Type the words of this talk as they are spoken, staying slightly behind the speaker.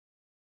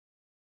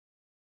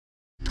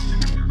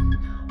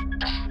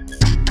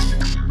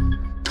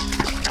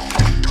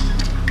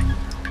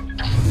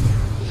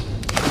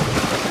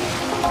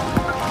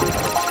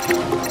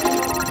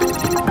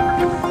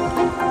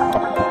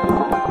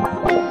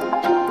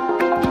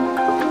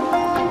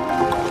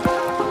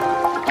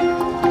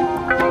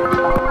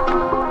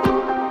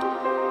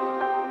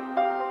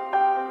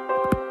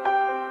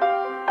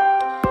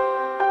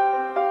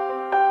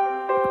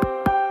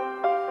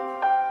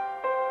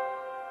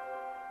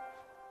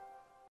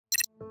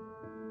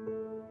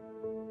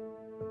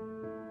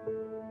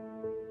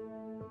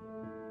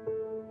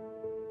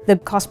The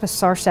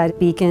Sarsat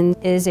beacon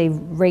is a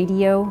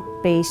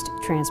radio-based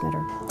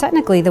transmitter.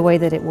 Technically, the way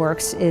that it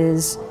works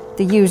is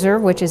the user,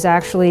 which is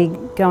actually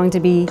going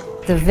to be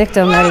the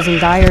victim that is in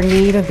dire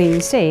need of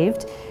being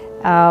saved,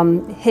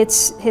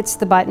 hits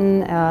the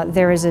button.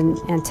 There is an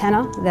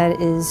antenna that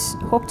is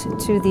hooked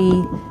to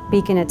the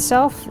beacon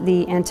itself.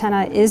 The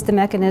antenna is the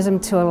mechanism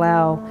to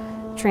allow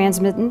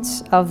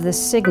transmittance of the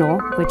signal,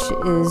 which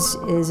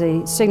is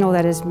a signal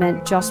that is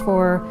meant just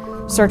for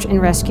search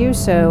and rescue.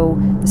 So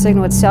the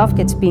signal itself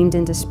gets beamed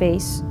into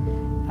space,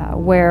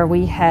 where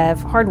we have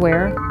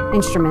hardware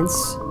instruments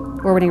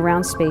orbiting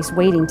around space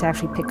waiting to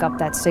actually pick up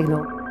that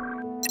signal.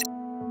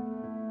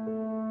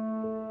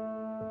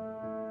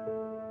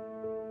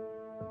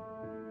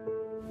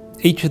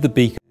 Each of the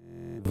beacon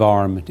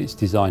environment is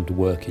designed to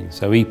work in.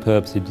 So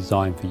EPIRBs are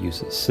designed for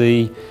use at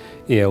sea,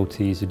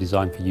 ELTs are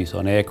designed for use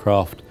on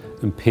aircraft,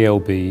 and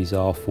PLBs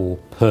are for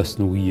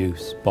personal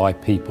use by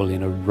people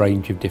in a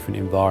range of different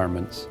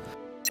environments.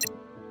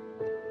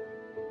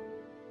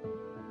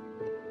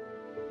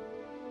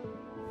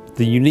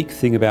 The unique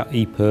thing about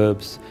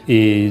EPIRBs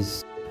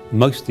is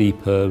most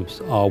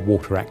EPIRBs are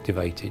water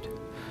activated.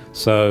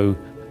 So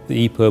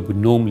the EPIRB would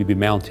normally be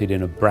mounted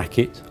in a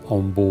bracket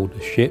on board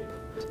a ship,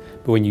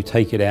 but when you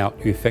take it out,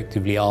 you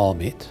effectively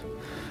arm it,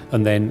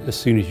 and then as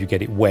soon as you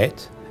get it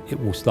wet, it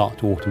will start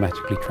to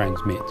automatically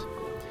transmit.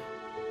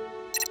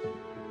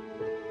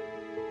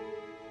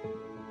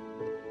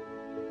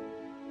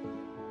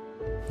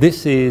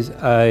 This is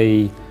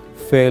a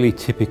fairly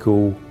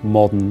typical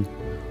modern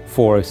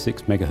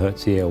 406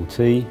 megahertz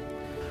ELT.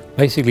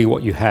 Basically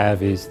what you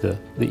have is the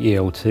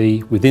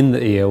ELT. Within the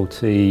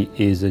ELT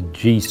is a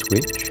G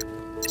switch.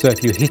 So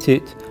if you hit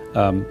it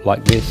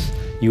like this,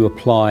 you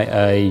apply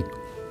a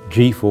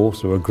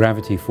G-force or a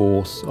gravity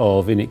force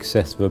of in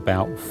excess of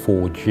about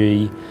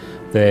 4G,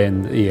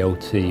 then the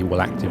ELT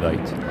will activate.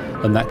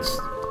 And that's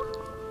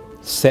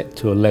set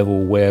to a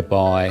level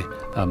whereby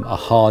a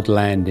hard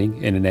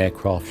landing in an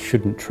aircraft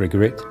shouldn't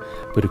trigger it,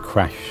 but a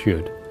crash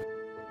should.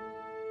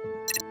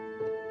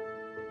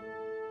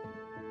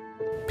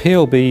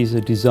 PLBs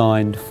are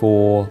designed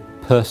for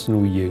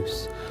personal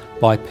use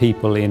by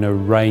people in a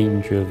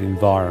range of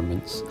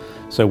environments.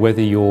 So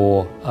whether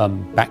you're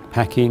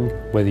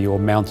backpacking, whether you're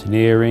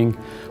mountaineering,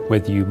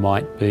 whether you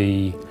might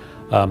be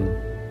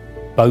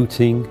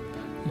boating,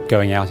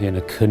 going out in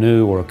a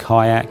canoe or a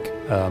kayak,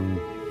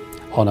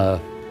 on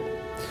a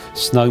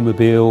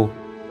snowmobile,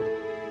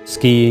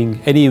 skiing,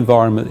 any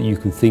environment that you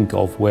can think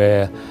of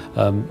where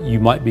you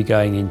might be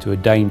going into a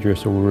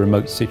dangerous or a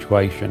remote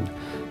situation,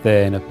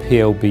 then a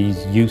PLB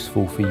is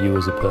useful for you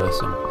as a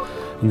person.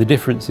 And the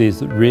difference is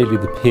that really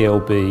the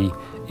PLB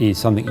is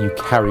something you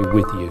carry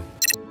with you.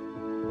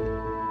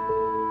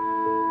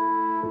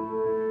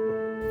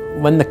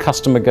 When the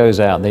customer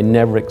goes out, they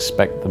never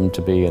expect them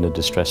to be in a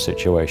distress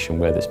situation,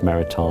 whether it's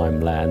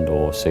maritime, land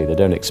or sea. They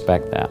don't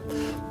expect that.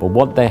 But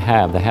what they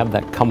have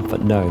that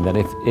comfort knowing that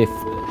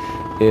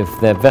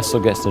if their vessel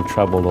gets into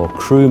trouble or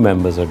crew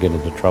members are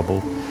getting into trouble,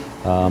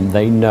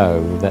 they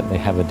know that they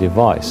have a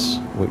device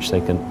which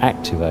they can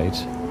activate,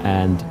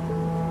 and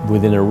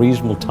within a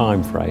reasonable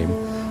time frame,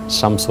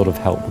 some sort of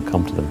help will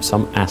come to them.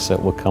 Some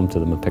asset will come to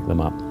them and pick them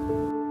up.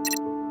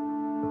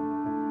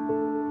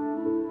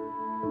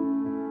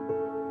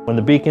 When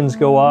the beacons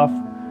go off,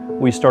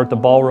 we start the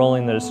ball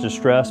rolling that it's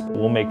distressed.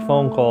 We'll make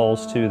phone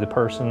calls to the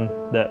person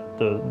that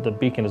the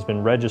beacon has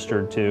been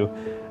registered to,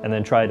 and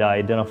then try to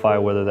identify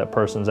whether that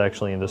person's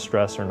actually in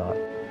distress or not.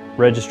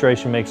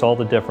 Registration makes all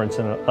the difference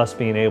in us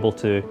being able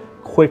to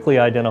quickly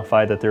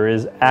identify that there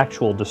is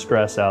actual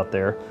distress out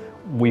there.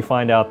 We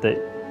find out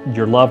that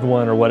your loved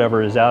one or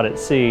whatever is out at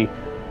sea,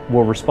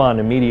 we'll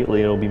respond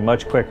immediately. It'll be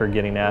much quicker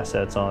getting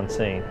assets on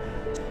scene.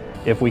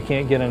 If we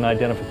can't get an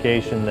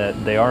identification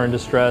that they are in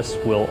distress,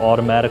 we'll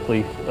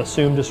automatically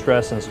assume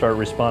distress and start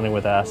responding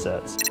with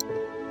assets.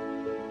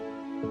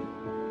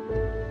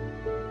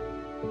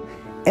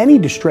 Any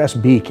distress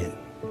beacon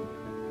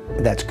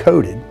that's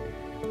coded,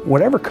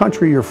 whatever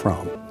country you're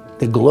from,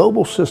 the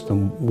global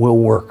system will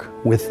work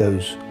with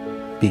those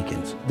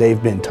beacons.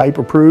 They've been type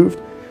approved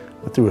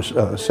through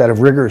a set of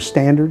rigorous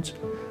standards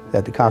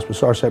that the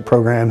Sarsat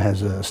program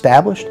has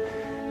established.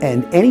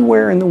 And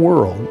anywhere in the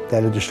world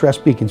that a distress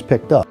beacon's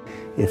picked up,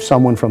 if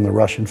someone from the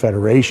Russian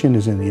Federation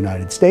is in the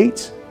United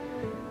States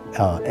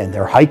and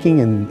they're hiking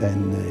in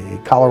the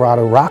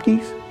Colorado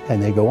Rockies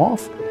and they go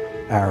off,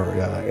 our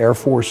Air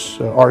Force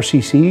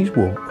RCCs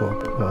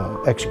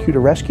will execute a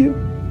rescue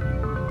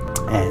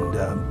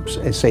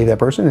and save that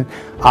person. And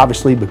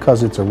obviously,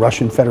 because it's a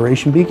Russian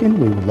Federation beacon,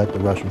 we would let the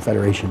Russian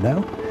Federation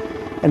know,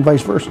 and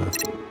vice versa.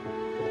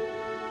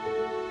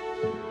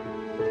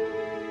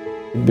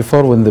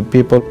 Before, when the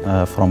people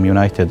from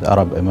United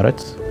Arab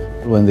Emirates,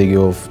 when they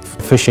go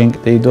fishing,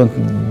 they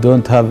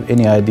don't have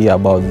any idea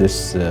about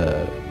this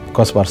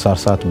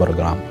Sarsat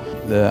program.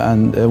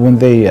 And when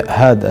they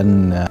had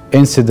an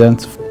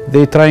incident,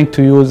 they trying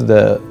to use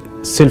the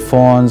cell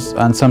phones,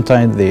 and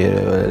sometimes they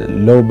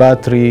low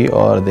battery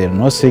or there are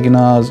no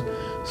signals.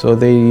 So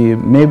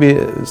maybe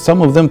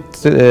some of them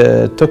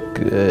took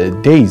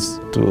days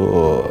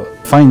to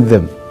find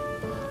them.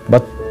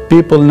 But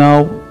people now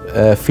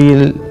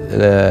feel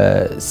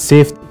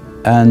safe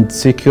and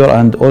secure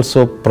and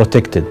also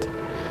protected.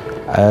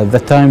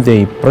 The time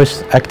they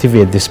press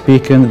activate this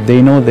beacon,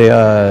 they know they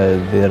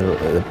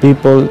are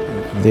people,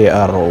 they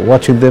are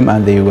watching them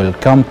and they will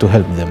come to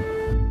help them.